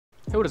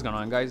Hey, what is going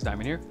on, guys?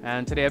 Diamond here,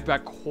 and today I've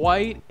got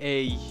quite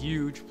a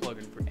huge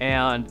plugin for you.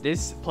 And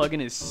this plugin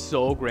is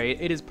so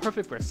great. It is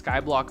perfect for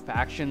skyblock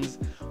factions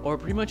or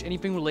pretty much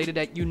anything related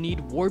that you need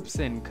warps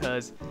in,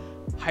 because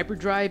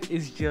HyperDrive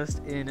is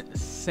just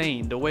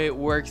insane. The way it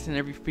works and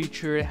every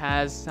feature it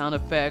has, sound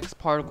effects,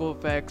 particle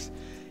effects,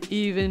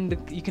 even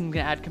you can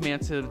add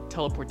commands to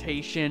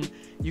teleportation,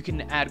 you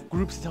can add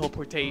groups to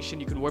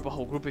teleportation, you can warp a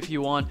whole group if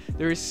you want.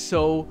 There is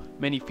so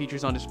many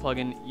features on this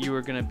plugin, you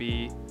are gonna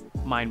be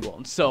mind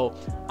blown. So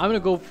I'm gonna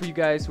go for you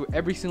guys through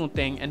every single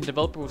thing, and the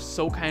developer was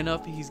so kind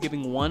enough, he's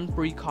giving one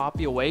free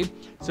copy away.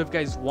 So if you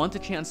guys want a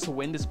chance to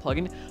win this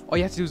plugin, all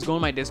you have to do is go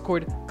on my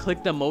Discord,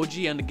 click the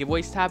emoji on the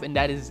giveaways tab, and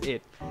that is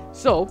it.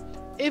 So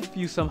if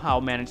you somehow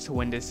manage to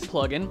win this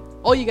plugin,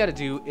 all you gotta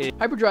do is,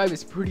 HyperDrive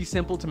is pretty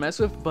simple to mess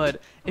with,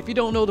 but if you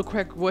don't know the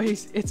correct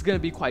ways, it's gonna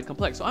be quite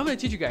complex. So I'm gonna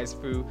teach you guys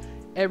through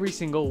every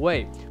single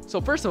way. So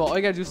first of all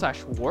you gotta do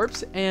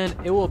 /warps, and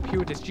it will appear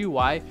with this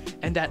GUI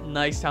and that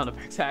nice sound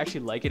effects. I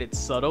actually like it. It's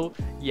subtle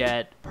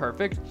yet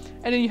perfect.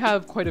 And then you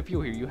have quite a few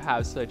here. You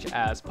have such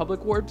as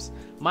public warps,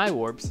 my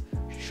warps,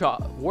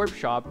 warp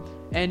shop,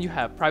 and you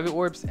have private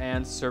warps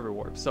and server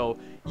warps. So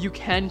you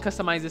can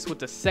customize this with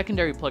the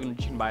secondary plugin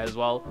that you can buy as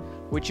well,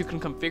 which you can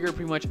configure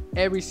pretty much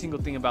every single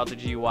thing about the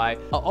GUI.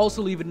 I'll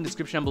also leave it in the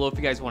description down below if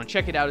you guys want to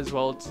check it out as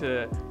well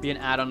to be an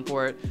add-on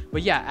for it.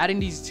 But yeah, adding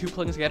these two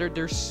plugins together,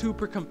 they're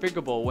super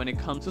configurable when it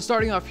comes. So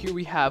starting off here,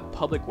 we have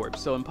public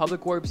warps. So in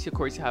public warps, of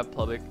course, you have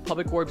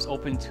public warps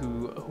open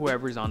to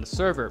whoever's on the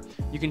server.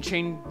 You can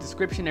change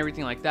description,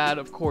 everything like that.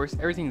 Of course,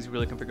 everything is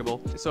really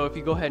configurable. So if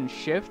you go ahead and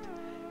shift,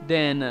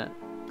 then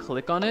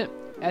click on it,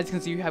 as you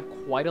can see, you have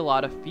quite a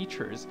lot of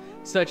features,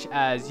 such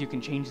as you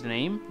can change the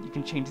name, you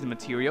can change the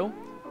material.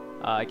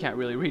 I can't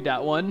really read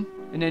that one.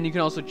 And then you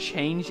can also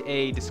change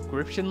a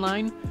description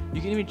line.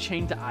 You can even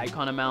change the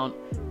icon amount,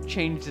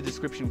 change the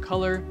description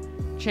color,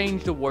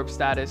 change the warp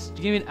status.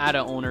 You can even add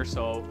an owner,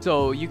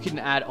 so you can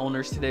add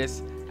owners to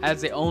this. As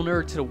the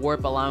owner to the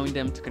warp, allowing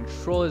them to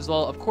control as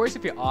well. Of course,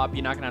 if you're op,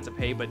 you're not gonna have to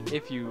pay, but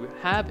if you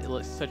have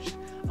such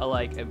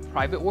like a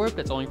private warp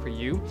that's only for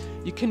you,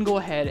 you can go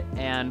ahead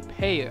and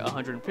pay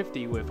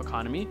 150 with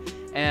economy,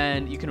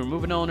 and you can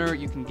remove an owner,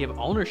 you can give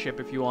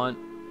ownership if you want.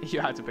 You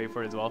have to pay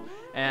for it as well.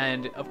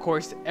 And of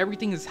course,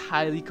 everything is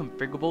highly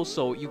configurable,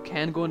 so you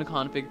can go into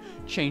config,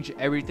 change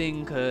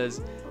everything,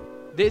 because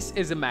this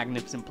is a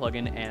magnificent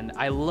plugin, and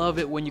I love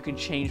it when you can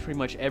change pretty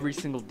much every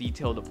single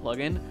detail of the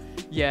plugin,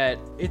 yet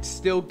it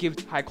still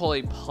gives high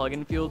quality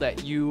plugin feel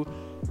that you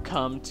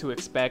come to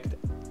expect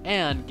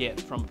and get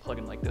from a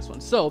plugin like this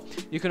one. So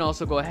you can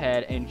also go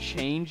ahead and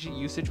change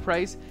usage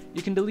price,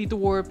 you can delete the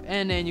warp,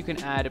 and then you can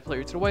add a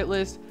player to the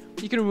whitelist,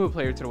 you can remove a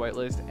player to the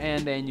whitelist,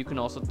 and then you can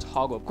also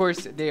toggle. Of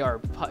course, they are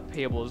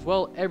payable as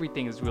well.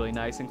 Everything is really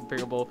nice and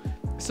configurable.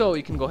 So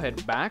you can go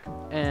ahead back,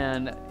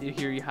 and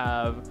here you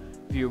have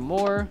view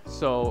more.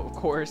 So of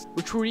course,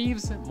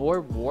 retrieves more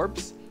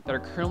warps that are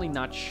currently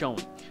not shown.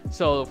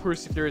 So of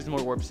course, if there is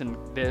more warps in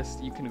this,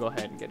 you can go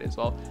ahead and get it as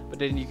well. But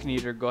then you can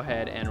either go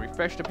ahead and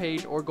refresh the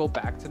page or go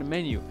back to the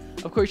menu.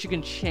 Of course, you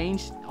can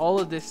change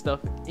all of this stuff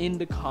in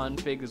the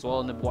config as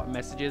well, in the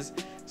messages.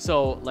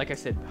 So like I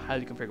said,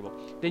 highly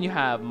configurable. Then you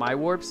have my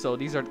warps. So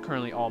these are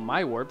currently all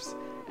my warps,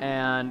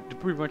 and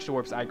pretty much the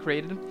warps I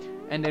created.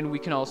 And then we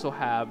can also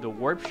have the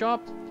warp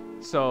shop.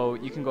 So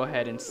you can go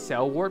ahead and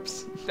sell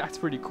warps. That's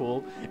pretty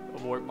cool.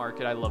 A warp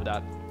market, I love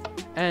that.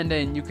 And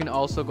then you can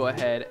also go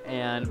ahead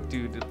and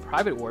do the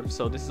private warp.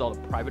 So this is all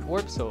the private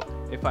warp. So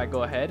if I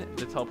go ahead,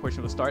 the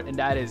teleportation will start, and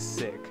that is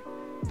sick.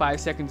 5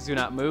 seconds, do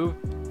not move.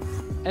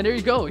 And there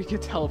you go, you can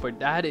teleport.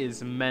 That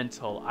is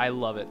mental. I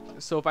love it.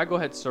 So if I go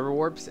ahead server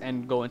warps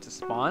and go into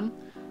spawn,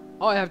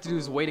 all I have to do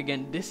is wait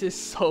again. This is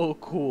so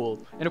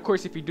cool. And of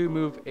course, if you do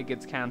move, it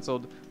gets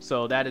canceled.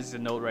 So that is the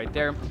note right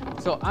there.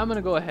 So I'm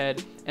gonna go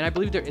ahead, and I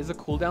believe there is a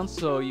cooldown,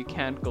 so you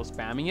can't go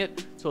spamming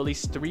it. So at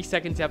least 3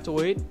 seconds you have to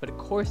wait, but of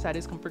course that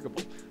is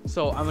configurable.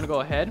 So I'm gonna go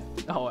ahead.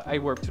 Oh, I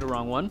warped to the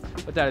wrong one,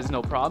 but that is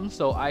no problem.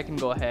 So I can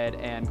go ahead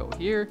and go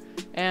here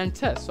and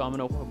test. So I'm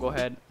gonna go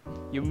ahead.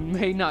 You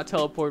may not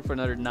teleport for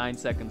another 9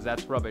 seconds,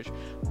 that's rubbish.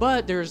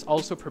 But there's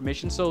also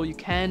permission, so you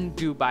can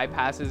do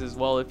bypasses as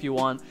well if you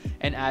want,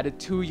 and add it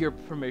to your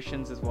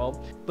permissions as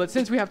well. But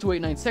since we have to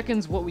wait 9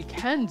 seconds, what we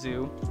can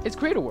do is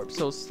create a warp.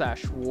 So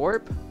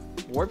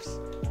 /warps,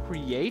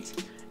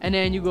 create, and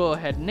then you go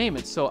ahead and name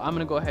it. So I'm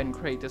gonna go ahead and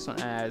create this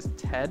one as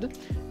Ted,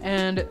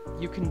 and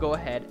you can go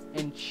ahead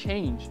and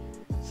change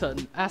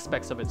certain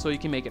aspects of it. So you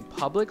can make it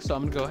public, so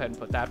I'm gonna go ahead and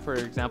put that for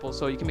example.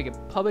 So you can make it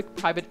public,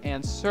 private,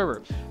 and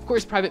server. Of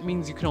course, private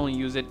means you can only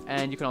use it,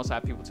 and you can also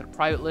have people to the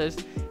private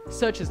list,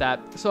 such as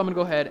that. So I'm gonna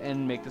go ahead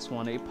and make this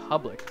one a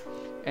public,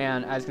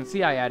 and as you can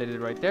see, I added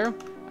it right there.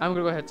 I'm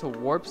gonna go ahead to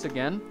warps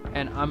again,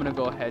 and I'm gonna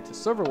go ahead to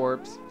server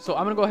warps. So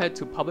I'm gonna go ahead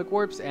to public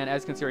warps, and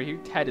as you can see right here,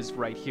 Ted is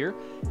right here,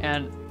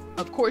 and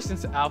of course,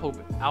 it's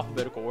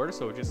alphabetical order,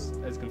 so just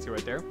as you can see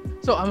right there.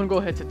 So I'm gonna go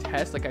ahead to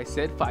test. Like I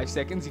said, 5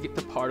 seconds, you get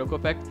the particle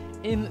effect.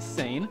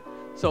 Insane.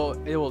 So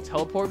it will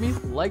teleport me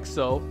like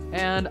so,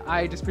 and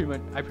I pretty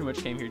much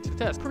came here to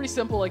test. Pretty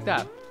simple like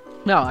that.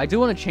 Now I do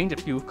want to change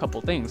a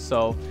couple things.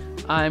 So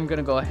I'm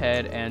gonna go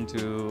ahead and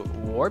do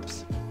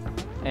warps,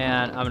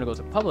 and I'm gonna go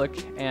to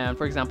public, and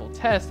for example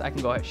test, I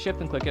can go ahead,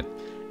 shift and click it,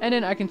 and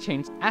then I can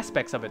change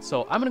aspects of it.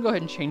 So I'm gonna go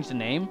ahead and change the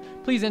name.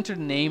 Please enter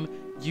the name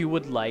you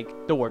would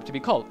like the warp to be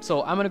called.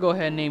 So I'm gonna go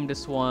ahead and name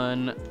this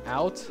one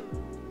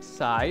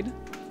outside.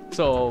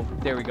 So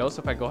there we go.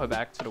 So if I go ahead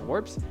back to the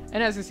warps,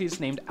 and as you see, it's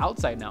named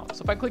outside now.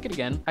 So if I click it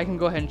again, I can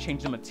go ahead and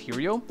change the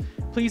material.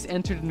 Please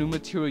enter the new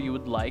material you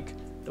would like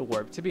the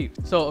warp to be.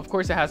 So of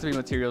course it has to be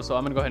material, so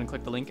I'm gonna go ahead and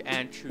click the link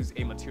and choose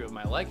a material of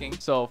my liking.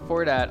 So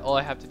for that, all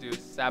I have to do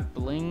is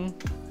sapling,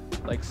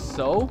 like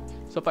so.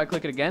 So if I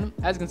click it again,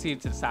 as you can see,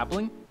 it's a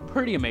sapling.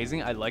 Pretty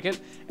amazing, I like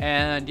it.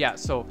 And yeah,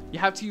 so you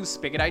have to use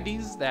spigot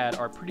IDs that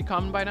are pretty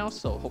common by now,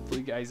 so hopefully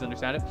you guys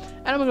understand it.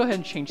 And I'm gonna go ahead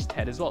and change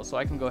TED as well. So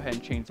I can go ahead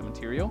and change the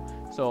material.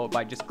 So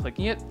by just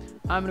clicking it,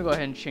 I'm gonna go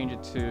ahead and change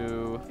it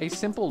to a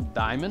simple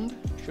diamond,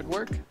 should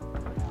work.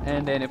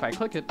 And then if I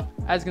click it,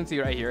 as you can see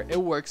right here, it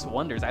works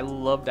wonders. I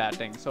love that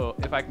thing. So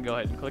if I can go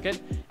ahead and click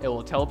it, it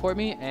will teleport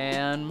me,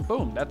 and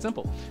boom, that's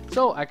simple.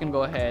 So I can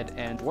go ahead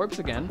and warps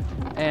again,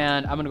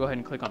 and I'm gonna go ahead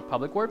and click on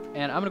public warp,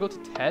 and I'm gonna go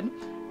to TED,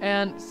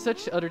 and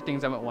such other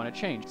things I might want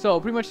to change. So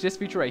pretty much this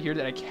feature right here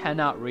that I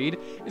cannot read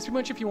is pretty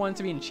much if you want it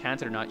to be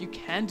enchanted or not. You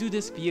can do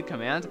this via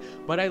command,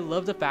 but I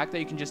love the fact that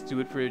you can just do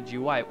it for a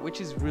GUI, which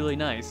is really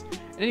nice.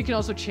 And then you can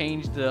also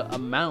change the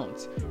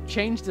amount,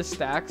 change the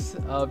stacks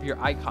of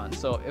your icon.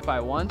 So if I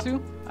want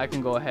to, I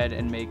can go ahead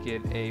and make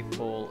it a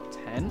full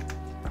 10.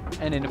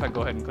 And then if I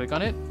go ahead and click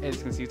on it, as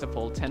you can see, it's a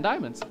full 10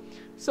 diamonds.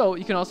 So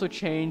you can also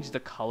change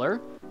the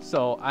color.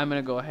 So I'm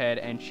gonna go ahead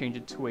and change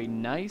it to a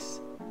nice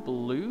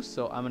blue.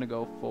 So I'm gonna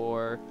go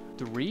for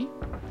 3.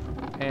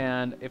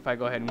 And if I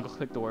go ahead and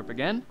click the warp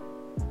again,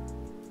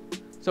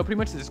 so pretty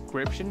much the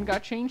description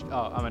got changed.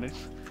 Oh,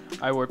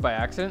 I warped by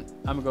accident.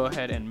 I'm gonna go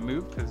ahead and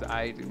move because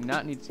I do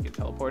not need to get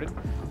teleported.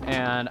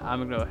 And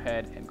I'm gonna go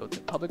ahead and go to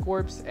public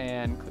warps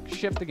and click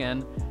shift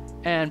again.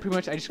 And pretty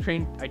much I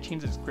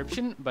changed the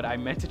description, but I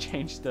meant to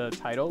change the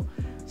title.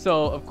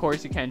 So of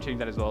course you can change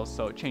that as well.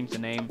 So change the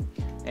name,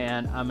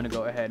 and I'm gonna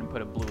go ahead and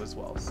put a blue as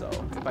well. So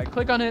if I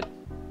click on it,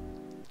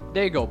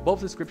 there you go.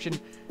 Both description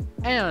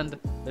and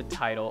the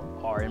title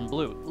are in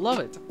blue. Love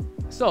it.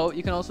 So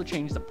you can also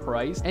change the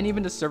price and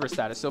even the server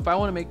status. So if I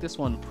want to make this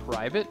one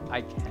private,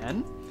 I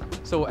can.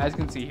 So as you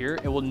can see here,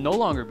 it will no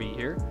longer be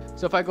here.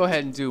 So if I go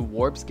ahead and do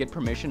warps, get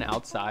permission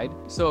outside.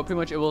 So pretty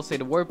much it will say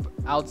the warp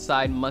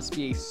outside must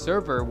be a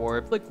server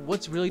warp. Like,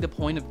 what's really the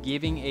point of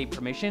giving a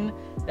permission?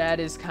 That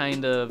is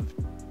kind of,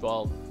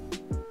 well,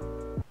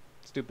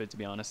 stupid, to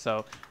be honest.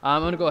 So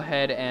I'm gonna go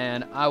ahead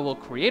and I will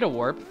create a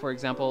warp. For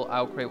example,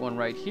 I'll create one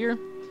right here,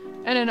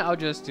 and then I'll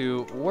just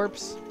do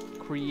warps,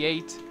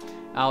 create.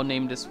 I'll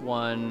name this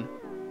one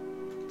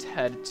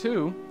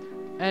TED2,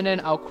 and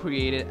then I'll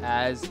create it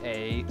as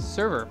a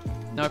server.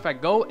 Now if I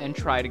go and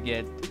try to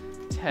get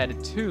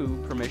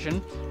TED2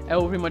 permission, it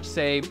will pretty much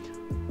say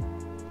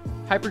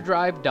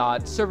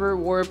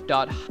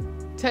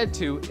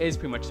hyperdrive.serverwarp.TED2 is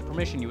pretty much the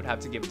permission you would have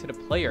to give to the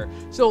player.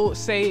 So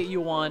say you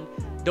want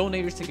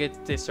donators to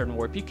get this certain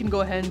warp, you can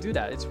go ahead and do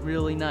that. It's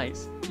really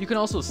nice. You can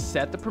also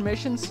set the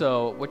permission.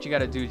 So what you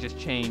got to do is just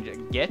change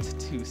get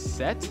to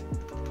set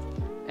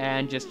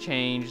and just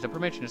change the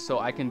permission. So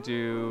I can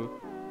do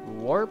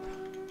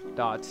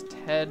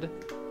warp.ted,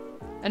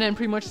 and then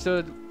pretty much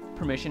the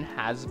permission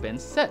has been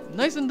set.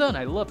 Nice and done.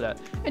 I love that.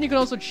 And you can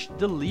also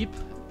delete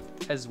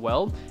as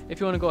well.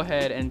 If you want to go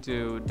ahead and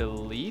do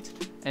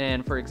delete,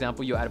 and for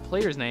example you add a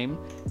player's name,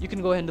 you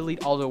can go ahead and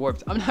delete all the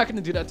warps. I'm not going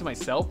to do that to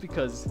myself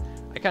because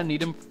I kind of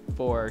need them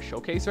for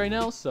showcase right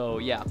now. So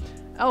yeah.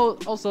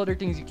 Also other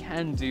things you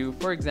can do,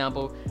 for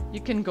example, you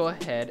can go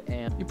ahead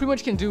and you pretty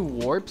much can do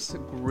warps,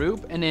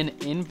 group, and then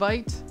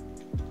invite,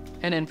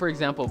 and then for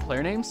example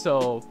player name.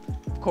 So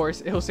of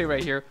course it'll say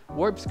right here,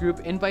 warps,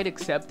 group, invite,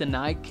 accept,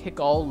 deny, kick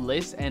all,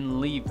 list,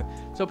 and leave.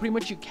 So pretty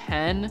much you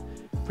can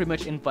pretty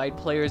much invite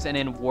players and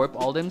then warp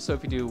all them. So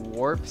if you do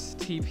warps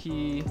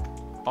TP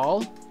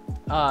all,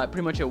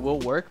 pretty much it will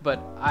work, but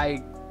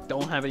I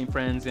don't have any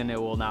friends and it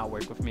will not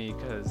work with me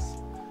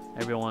because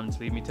everyone's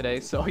leave me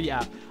today. So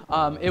yeah,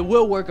 it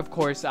will work, of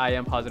course. I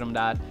am positive on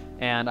that,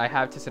 and I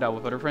have tested out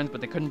with other friends,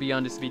 but they couldn't be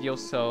on this video.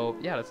 So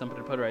yeah, that's something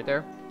to put right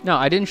there. Now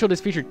I didn't show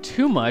this feature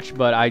too much,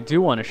 but I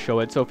do want to show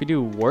it. So if you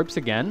do warps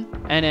again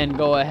and then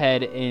go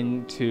ahead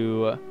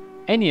into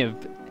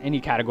any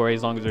category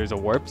as long as there's a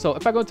warp. So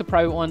if I go to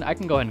private one, I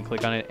can go ahead and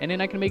click on it, and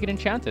then I can make it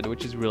enchanted,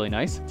 which is really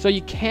nice. So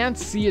you can't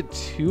see it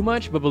too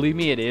much, but believe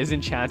me, it is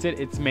enchanted.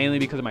 It's mainly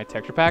because of my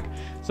texture pack.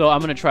 So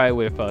I'm gonna try it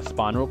with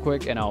spawn real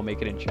quick, and I'll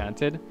make it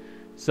enchanted.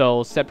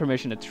 So set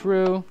permission to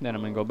true, then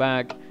I'm gonna go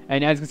back,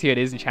 and as you can see, it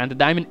is enchanted.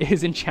 Diamond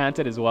is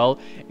enchanted as well.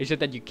 It's just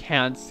that you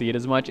can't see it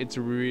as much. It's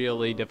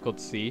really difficult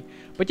to see.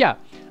 But yeah,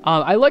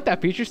 I like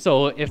that feature.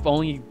 So if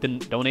only the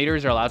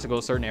donators are allowed to go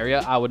a certain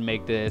area, I would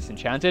make this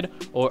enchanted,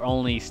 or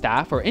only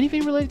staff or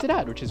anything related to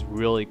that, which is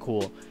really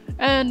cool.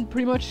 And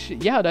pretty much,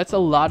 yeah, that's a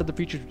lot of the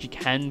features which you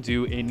can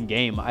do in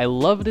game. I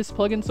love this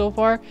plugin so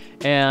far,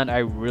 and I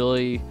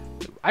really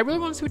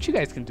want to see what you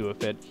guys can do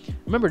with it.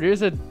 Remember,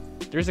 there's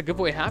a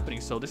giveaway happening,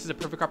 so this is a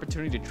perfect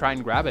opportunity to try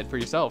and grab it for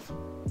yourself.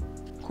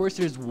 course,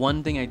 there's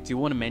one thing I do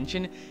want to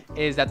mention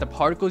is that the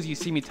particles you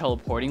see me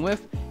teleporting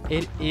with,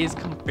 it is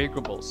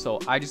configurable. So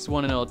I just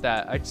want to note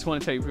that. I just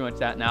want to tell you pretty much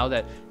that now,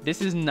 that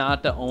this is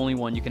not the only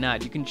one you can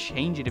add. You can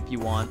change it if you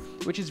want,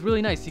 which is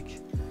really nice.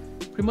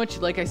 Pretty much,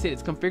 like I said,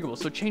 it's configurable.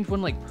 So change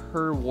one like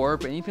per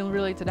warp, anything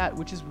related to that,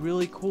 which is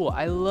really cool.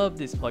 I love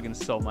this plugin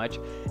so much,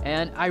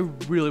 and I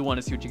really want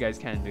to see what you guys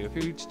can do.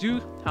 If you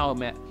do,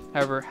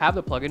 however, have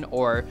the plugin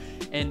or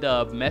end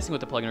up messing with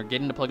the plugin or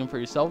getting the plugin for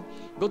yourself,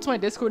 go to my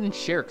Discord and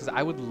share, because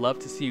I would love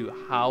to see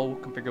how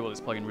configurable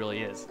this plugin really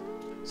is.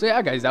 So yeah,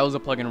 guys, that was a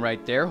plugin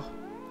right there.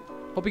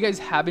 Hope you guys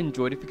have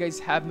enjoyed. If you guys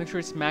have, make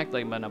sure to smack the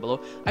like button down below.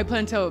 I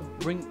plan to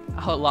bring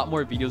out a lot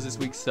more videos this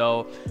week,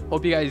 so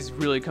hope you guys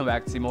really come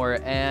back to see more.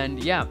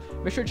 And yeah,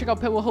 make sure to check out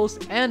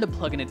Host and the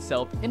plugin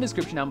itself in the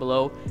description down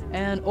below.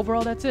 And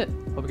overall, that's it.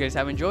 Hope you guys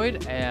have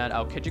enjoyed, and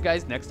I'll catch you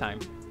guys next time.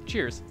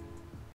 Cheers.